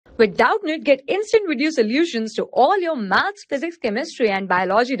With Doubtnut, get instant video solutions to all your maths, physics, chemistry, and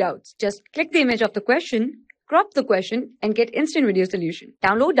biology doubts. Just click the image of the question, crop the question, and get instant video solution.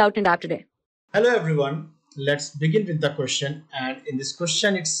 Download Doubtnut app today. Hello everyone, let's begin with the question. And in this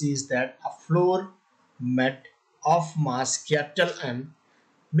question it says that a floor mat of mass capital M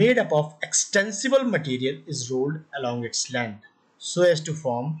made up of extensible material is rolled along its length so as to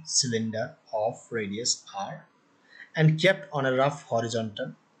form cylinder of radius r and kept on a rough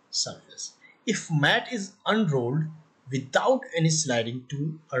horizontal surface. If mat is unrolled without any sliding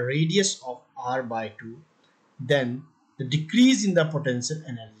to a radius of r by 2, then the decrease in the potential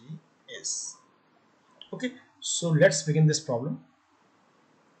energy is. Okay, so let's begin this problem.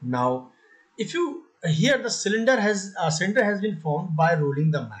 Now, if you here the cylinder has been formed by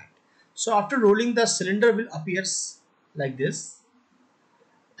rolling the mat. So after rolling, the cylinder will appear like this,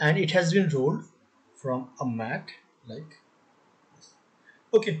 and it has been rolled from a mat like this.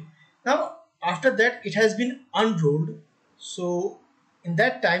 Okay, now after that it has been unrolled. So in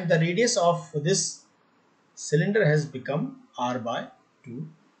that time the radius of this cylinder has become r by 2.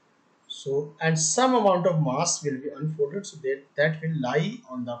 So, and some amount of mass will be unfolded, so that will lie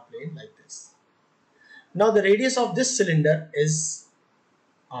on the plane like this. Now the radius of this cylinder is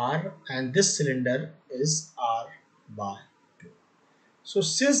r and this cylinder is r by 2. So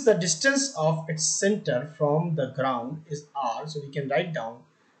since the distance of its center from the ground is r, so we can write down,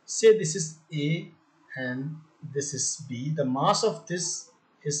 say this is A and this is B. The mass of this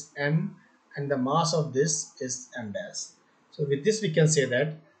is m and the mass of this is m dash. So with this we can say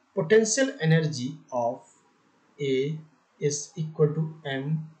that potential energy of A is equal to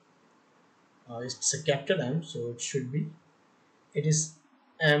m. It's a capital M, so it is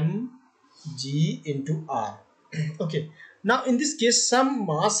mg into r. Okay, now in this case some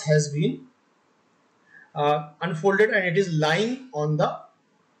mass has been unfolded and it is lying on the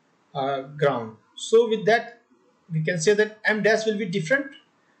ground. So with that we can say that m dash will be different.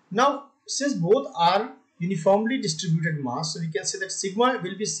 Now since both are uniformly distributed mass, so we can say that sigma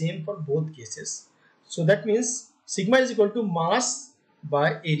will be same for both cases. So that means sigma is equal to mass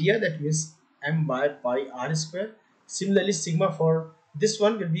by area, that means m by pi r square. Similarly, sigma for this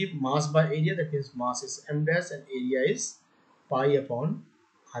one will be mass by area, that means mass is m dash and area is pi upon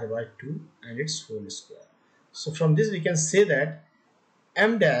r by 2 and its whole square. So from this we can say that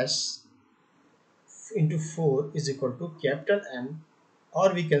m dash into 4 is equal to capital M,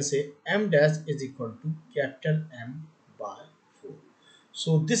 or we can say m dash is equal to capital M by 4.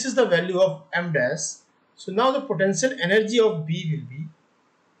 So this is the value of m dash. So now the potential energy of B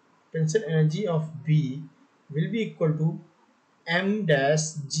will be equal to m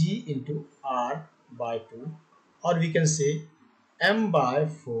dash g into r by 2, or we can say m by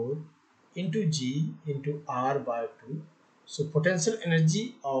 4 into g into r by 2. So potential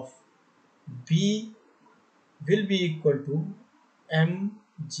energy of B will be equal to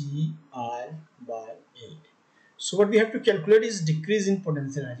mgr by 8. So what we have to calculate is decrease in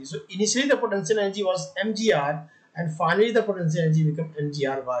potential energy. So initially the potential energy was mgr and finally the potential energy become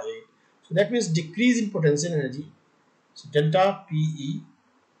mgr by 8. So that means decrease in potential energy. So delta PE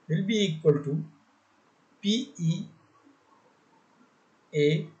will be equal to PE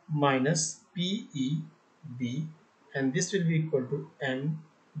A minus PE B, and this will be equal to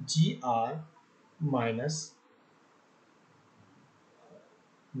mgr minus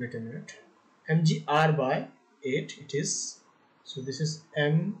mgr by 8 it is. So this is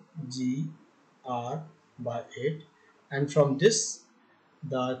mgr by 8, and from this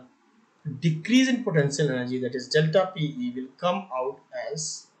the decrease in potential energy, that is delta PE, will come out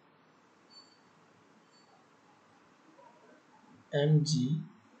as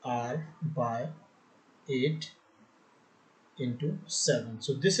mgr by 8 into 7.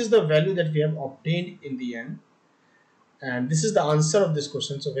 So this is the value that we have obtained in the end, and this is the answer of this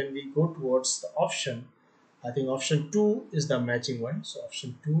question. So when we go towards the option, I think option 2 is the matching one. So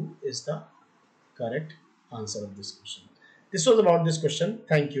option 2 is the correct answer of this question. This was about this question.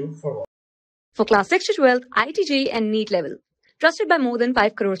 Thank you for watching. For class 6 to 12, IIT JEE and NEET level. Trusted by more than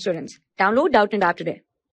 5 crore students. Download Doubtnut app today.